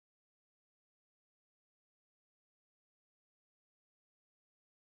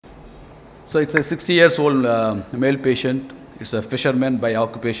So it's a 60 years old male patient. It's a fisherman by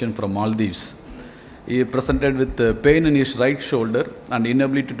occupation from Maldives. He presented with pain in his right shoulder and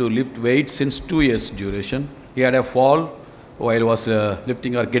inability to lift weight since 2 years duration. He had a fall while he was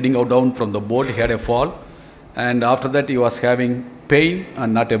lifting or getting out down from the boat. He had a fall, and after that he was having pain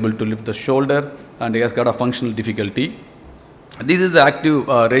and not able to lift the shoulder, and he has got a functional difficulty. This is the active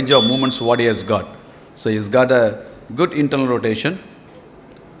range of movements what he has got. So he's got a good internal rotation,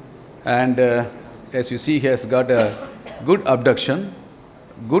 and as you see, he has got a good abduction,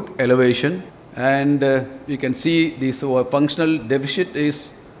 good elevation, and you can see this functional deficit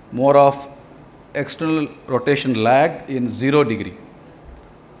is more of external rotation lag in 0 degree.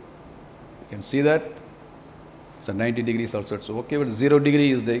 You can see that. So 90 degrees also it's okay, but 0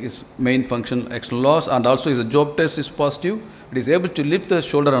 degree is his main function, external loss, and also his job test is positive. It is able to lift the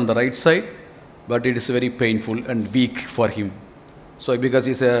shoulder on the right side, but it is very painful and weak for him. So because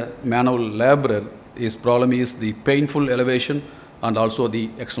he's a manual laborer, his problem is the painful elevation and also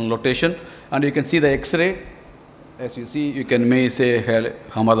the external rotation. And you can see the X-ray. As you see, you may say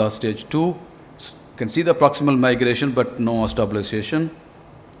Hamada stage 2. You can see the proximal migration, but no stabilization.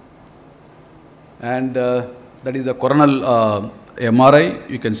 And that is the coronal MRI.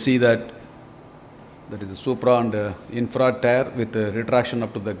 You can see that is the supra and infra tear with retraction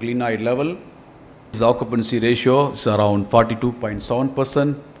up to the glenoid level. His occupancy ratio is around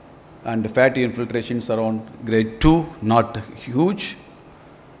 42.7%, and fatty infiltrations around grade 2, not huge.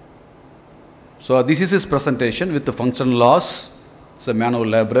 So this is his presentation with the functional loss. It's a manual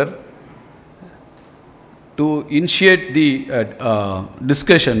laborer. To initiate the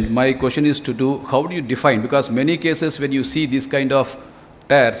discussion, my question is how do you define? Because many cases when you see this kind of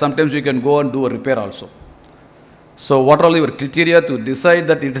tear, sometimes you can go and do a repair also. So what are your criteria to decide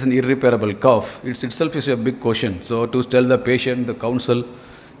that it is an irreparable cuff? It itself is a big question. So to tell the patient, the counsel,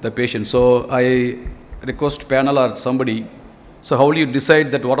 the patient. So I request panel or somebody. So how will you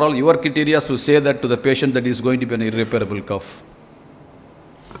decide that what are all your criteria to say that to the patient that is going to be an irreparable cuff?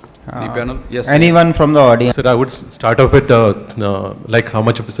 The panel? Yes. Anyone from the audience? Sir, I would start off with like how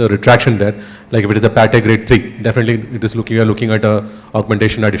much is a retraction there. Like if it is a PATE grade 3, definitely it is looking at a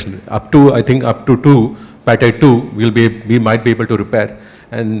augmentation addition. Up to, I think up to 2, PATE 2, we might be able to repair.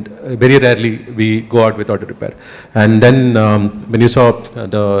 And very rarely we go out without a repair. And then when you saw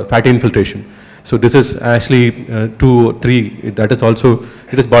the fatty infiltration, so this is actually 2, 3, that is also,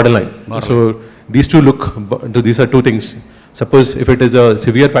 it is borderline. So these two these are two things. Suppose if it is a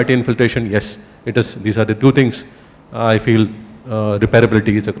severe fatty infiltration, yes, it is, these are the two things I feel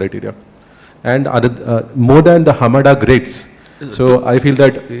repairability is a criteria. And more than the Hamada grades, so I feel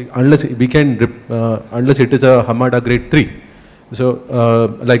that unless we can, unless it is a Hamada grade 3,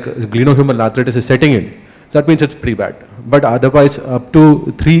 so like glenohumeral arthritis is setting in, that means it's pretty bad. But otherwise up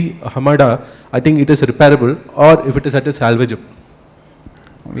to 3 Hamada, I think it is repairable, or if it is at a salvageable.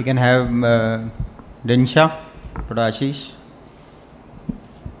 We can have Dinsha, Dr. Ashish.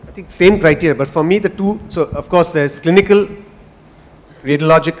 I think same criteria, but for me the two, so of course there's clinical,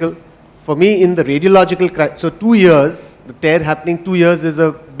 radiological. For me in the radiological, so 2 years, the tear happening 2 years is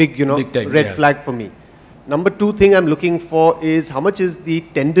a big, red flag for me. Number 2 thing I'm looking for is how much is the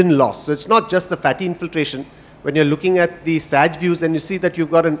tendon loss. So it's not just the fatty infiltration. When you're looking at the SAG views and you see that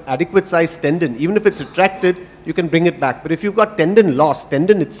you've got an adequate size tendon, even if it's retracted, you can bring it back. But if you've got tendon loss,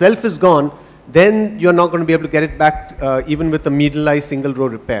 tendon itself is gone, then you're not going to be able to get it back even with a medialized single row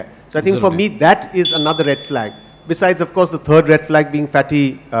repair. So I think for me that is another red flag. Besides, of course, the third red flag being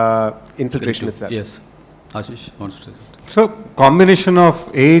fatty infiltration itself. Yes. Ashish wants to say something. So combination of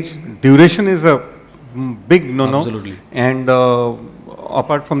age, duration is a big no-no. Absolutely. And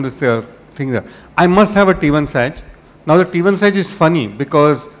apart from this thing, I must have a T1 SAG. Now the T1 SAG is funny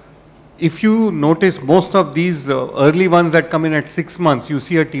because if you notice most of these early ones that come in at 6 months, you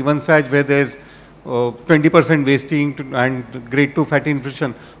see a T1 SAG where there's 20% wasting and grade 2 fatty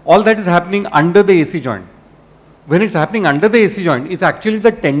infiltration. All that is happening under the AC joint. When it's happening under the AC joint, it's actually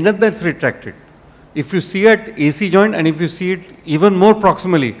the tendon that's retracted. If you see at AC joint and if you see it even more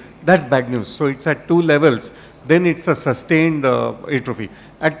proximally, that's bad news. So it's at 2 levels, then it's a sustained atrophy.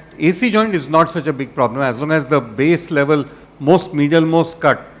 At AC joint is not such a big problem as long as the base level, most medial, most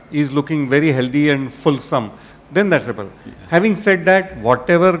cut is looking very healthy and fulsome, then that's a problem. Yeah. Having said that,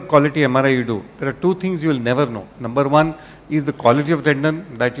 whatever quality MRI you do, there are 2 things you will never know. Number 1 is the quality of tendon,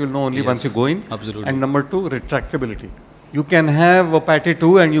 that you will know only once you go in. Absolutely. And number 2, retractability. You can have a PATE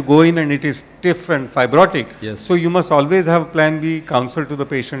 2 and you go in and it is stiff and fibrotic. Yes. So you must always have plan B, counsel to the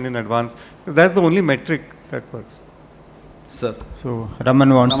patient in advance. Because that's the only metric that works. Sir. So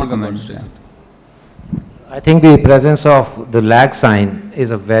Raman wants to comment. I think the presence of the lag sign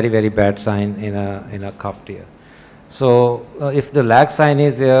is a very, very bad sign in a cuff tear. So if the lag sign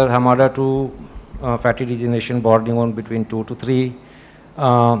is there, Hamada 2 fatty degeneration bordering on between 2 to 3,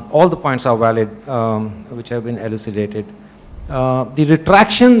 all the points are valid which have been elucidated. The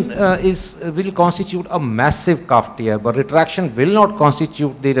retraction will constitute a massive cuff tear, but retraction will not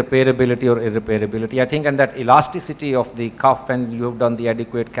constitute the repairability or irreparability. I think, and that elasticity of the cuff when you have done the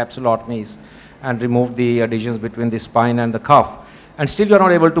adequate capsulotomies and removed the adhesions between the spine and the cuff, and still you are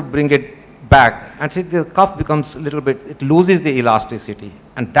not able to bring it back, and see the cuff becomes a little bit, it loses the elasticity,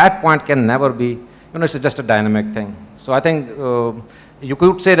 and that point can never be, it's just a dynamic thing. So I think you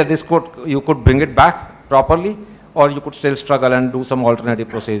could say that you could bring it back properly, or you could still struggle and do some alternative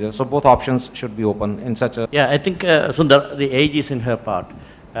procedure. So both options should be open in such a... Yeah, I think Sundar, the age is in her part,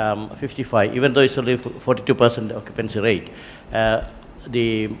 55, even though it's only 42% occupancy rate.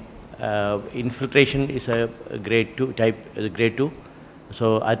 The infiltration is a grade 2 type, grade 2.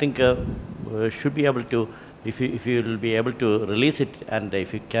 So I think should be able to, if you will be able to release it, and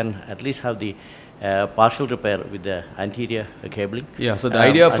if you can at least have the partial repair with the anterior cabling. Yeah, so the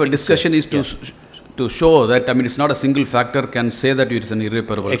idea of a discussion is to show that, it's not a single factor can say that it is an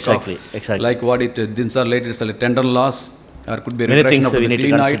irreparable cuff. Exactly. Like what it Dinsar later is a tendon loss, or could be a retraction of the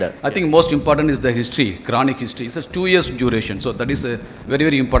glenoid. I think most important is the history, chronic history. It's a 2 years duration, so that is very,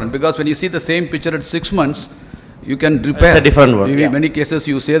 very important, because when you see the same picture at 6 months, you can repair. It's a different one. In many cases,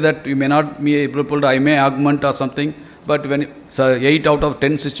 you say that you may not be able to, I may augment or something, but when it's 8 out of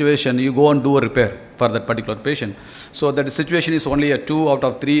 10 situation, you go and do a repair for that particular patient. So that situation is only a 2 out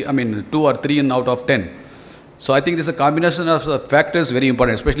of 3, 2 or 3 out of 10. So I think this is a combination of factors very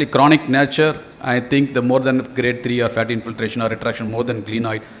important, especially chronic nature. I think the more than grade 3 or fatty infiltration or retraction more than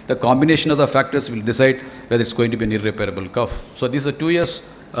glenoid, the combination of the factors will decide whether it's going to be an irreparable cuff. So this is a 2 years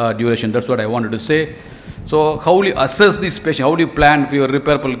duration. That's what I wanted to say. So how will you assess this patient? How do you plan for your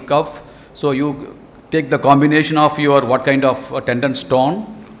repairable cuff? So you take the combination of your what kind of tendons torn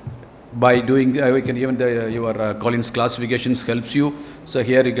by doing, even your Collins classifications helps you. So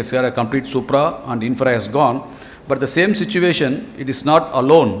here you can see a complete supra and infra has gone. But the same situation, it is not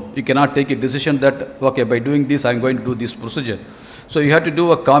alone. You cannot take a decision that, okay, by doing this, I'm going to do this procedure. So you have to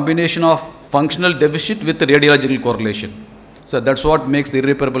do a combination of functional deficit with radiological correlation. So that's what makes the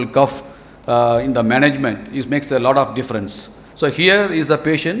irreparable cuff in the management. It makes a lot of difference. So here is the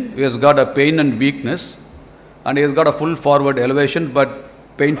patient who has got a pain and weakness, and he has got a full forward elevation, but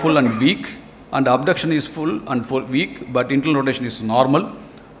painful and weak, and abduction is full and weak, but internal rotation is normal.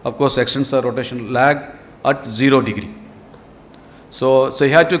 Of course, extensor rotation lag at 0 degree. So you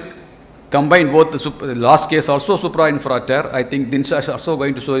have to combine both the last case also supra infra tear. I think Dinsha is also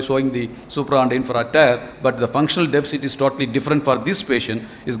going to showing the supra and infra tear, but the functional deficit is totally different for this patient.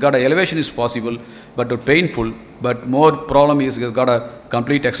 He's got a elevation is possible, but painful, but more problem is he's got a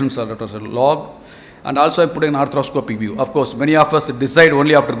complete extensor rotation log. And also I put an arthroscopic view. Of course, many of us decide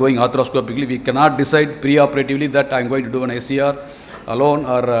only after going arthroscopically. We cannot decide pre-operatively that I'm going to do an ACR alone,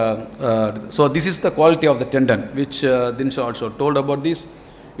 or so this is the quality of the tendon, which Dinsha also told about this,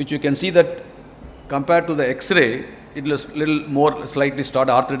 which you can see that compared to the X-ray, it was little more slightly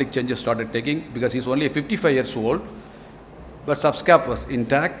arthritic changes started taking, because he's only 55 years old, but subscap was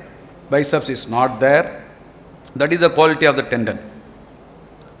intact, biceps is not there. That is the quality of the tendon.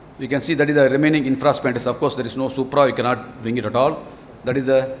 You can see that is the remaining infraspinatus. Of course, there is no supra, you cannot bring it at all. That is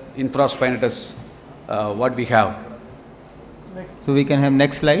the infraspinatus, what we have. So we can have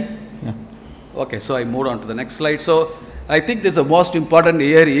next slide. Yeah. Okay, so I moved on to the next slide. So I think this the most important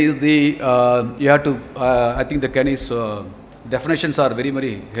here is the, you have to, I think the Kenny's definitions are very,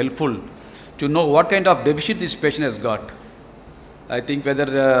 very helpful to know what kind of deficit this patient has got. I think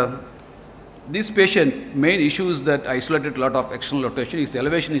whether this patient, main issue is that isolated lot of external rotation, his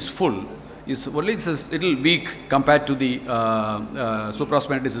elevation is full, it's a little weak compared to the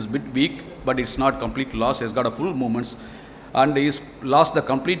supraspinatus is a bit weak, but it's not complete loss, he has got a full movements, and he's lost the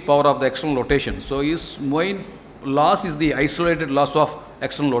complete power of the external rotation. So his main loss is the isolated loss of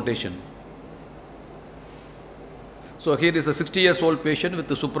external rotation. So here is a 60 years old patient with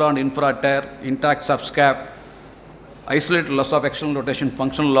the supra and infra tear, intact subscap, isolated loss of external rotation,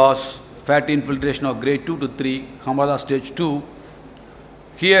 functional loss, fatty infiltration of grade 2 to 3, Hamada stage 2.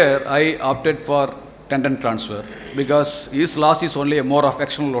 Here I opted for tendon transfer because his loss is only a more of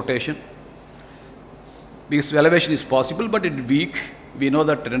external rotation. Because elevation is possible, but it is weak. We know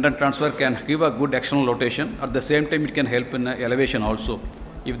that tendon transfer can give a good external rotation. At the same time, it can help in elevation also.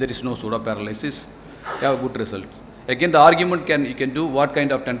 If there is no pseudoparalysis, you have a good result. Again, the argument you can do what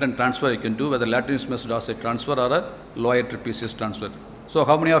kind of tendon transfer you can do, whether latissimus dorsi transfer or a lower trapezius transfer. So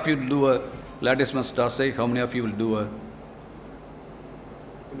how many of you do a latissimus tarsi, how many of you will do a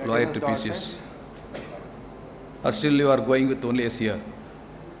lower trapezius? Or still you are going with only SCR?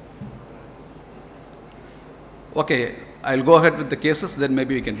 Okay, I'll go ahead with the cases, then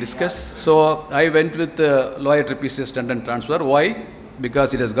maybe we can discuss. So I went with lower trapezius tendon transfer. Why?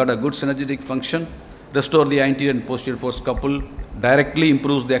 Because it has got a good synergetic function, restore the anterior and posterior force couple, directly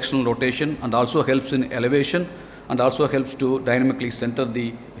improves the external rotation, and also helps in elevation, and also helps to dynamically center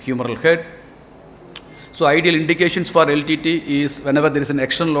the humeral head. So ideal indications for LTT is whenever there is an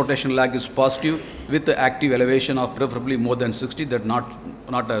external rotation lag is positive with the active elevation of preferably more than 60, that not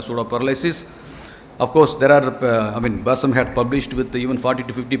a pseudo-paralysis. Of course, there are, Bassam had published with even 40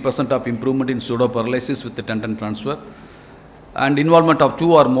 to 50% of improvement in pseudo-paralysis with the tendon transfer. And involvement of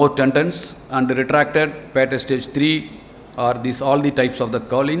 2 or more tendons and retracted Pate stage 3 are these all the types of the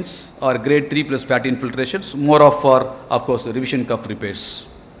Collins or grade 3 plus fatty infiltrations, more of for, of course, revision cuff repairs.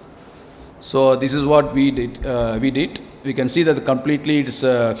 So this is what we did. We can see that completely its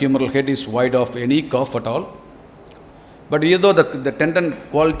humeral head is wide of any cuff at all. But even though the tendon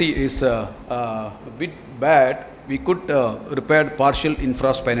quality is a bit bad, we could repair partial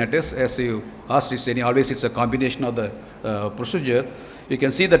infraspinatus, as you asked. Always it's a combination of the procedure. You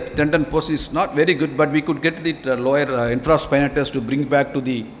can see that tendon position is not very good, but we could get the lower infraspinatus to bring back to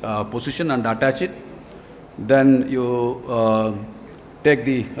the position and attach it. Then you take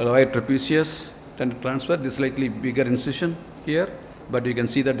the lower trapezius tendon transfer, this slightly bigger incision here, but you can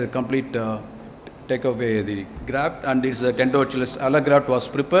see that the complete take away the graft, and this tendoachilles allograft was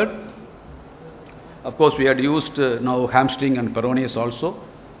prepared. Of course, we had used now hamstring and peroneus also.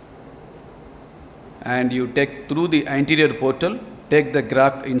 And you take through the anterior portal, take the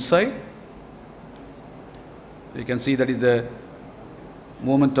graft inside. You can see that is the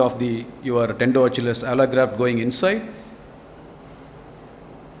movement of your tendoachilles allograft going inside.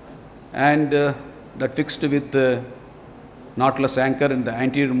 And that fixed with knotless anchor in the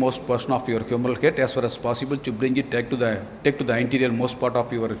anterior most portion of your humeral head as far as possible to bring it take to the anterior most part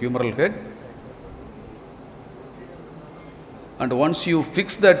of your humeral head. And once you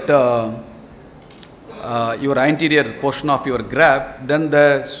fix that your anterior portion of your graft, then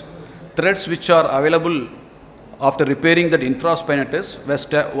the threads which are available after repairing that infraspinatus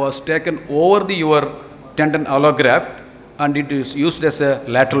was taken over your tendon allograft, and it is used as a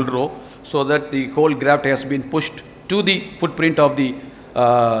lateral row, so that the whole graft has been pushed to the footprint of the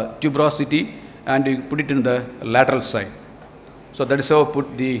tuberosity, and you put it in the lateral side. So that is how I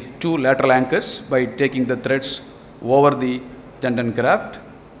put the 2 lateral anchors by taking the threads over the tendon graft.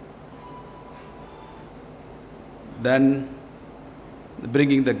 Then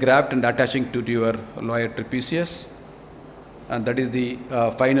bringing the graft and attaching to your lower trapezius, and that is the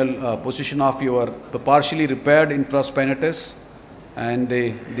final position of your partially repaired infraspinatus and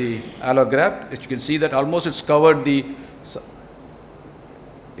the allograft. As you can see that almost it's covered the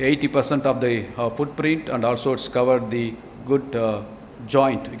 80% of the footprint, and also it's covered the good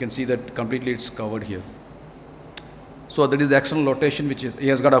joint. You can see that completely it's covered here. So that is the external rotation, which is, he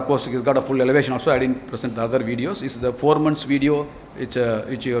has got, of course, he has got a full elevation also. I didn't present the other videos. This is the 4 months video which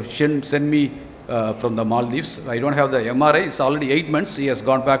you have sent me from the Maldives. I don't have the MRI. It's already 8 months. He has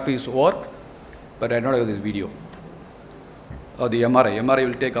gone back to his work, but I don't have this video. The MRI. MRI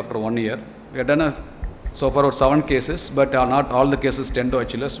will take after 1 year. We have done so far about 7 cases, but not all the cases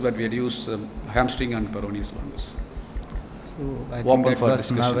tendoachilles, but we had used hamstring and peroneus longus. So I think that was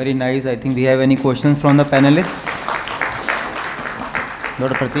very nice. I think we have any questions from the panelists?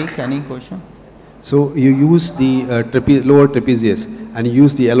 Dr. Pratik, any question? So you use the lower trapezius and you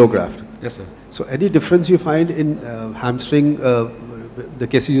use the allograft. Yes, sir. So any difference you find in hamstring, the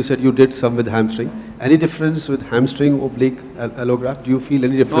cases you said you did some with hamstring, any difference with hamstring oblique allograft? Do you feel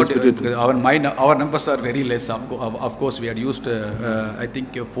any difference between? Our numbers are very less. Of course, we had used, I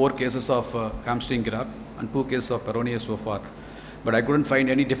think, 4 cases of hamstring graft and 2 cases of peroneus so far. But I couldn't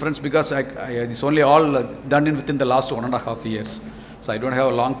find any difference because it's only all done within the last 1.5 years. So I don't have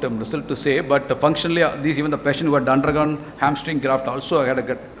a long-term result to say, but functionally, even the patient who had undergone hamstring graft also had a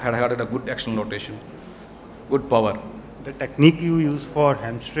good external rotation, good power. The technique you use for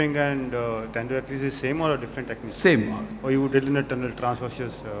hamstring and tendoachilles is same or a different technique? Same. Or you did in a tunnel,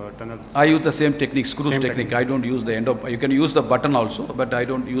 transosseous tunnel? I use the same technique, screws technique. I don't use the you can use the button also, but I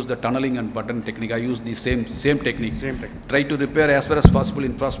don't use the tunneling and button technique. I use the same technique. Same technique. Try to repair as far as possible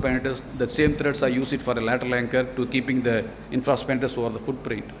infraspinatus. The same threads I use it for a lateral anchor to keeping the infraspinatus over the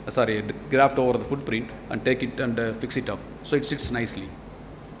footprint, the graft over the footprint, and take it and fix it up. So it sits nicely.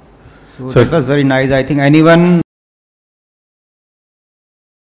 So that was very nice. I think anyone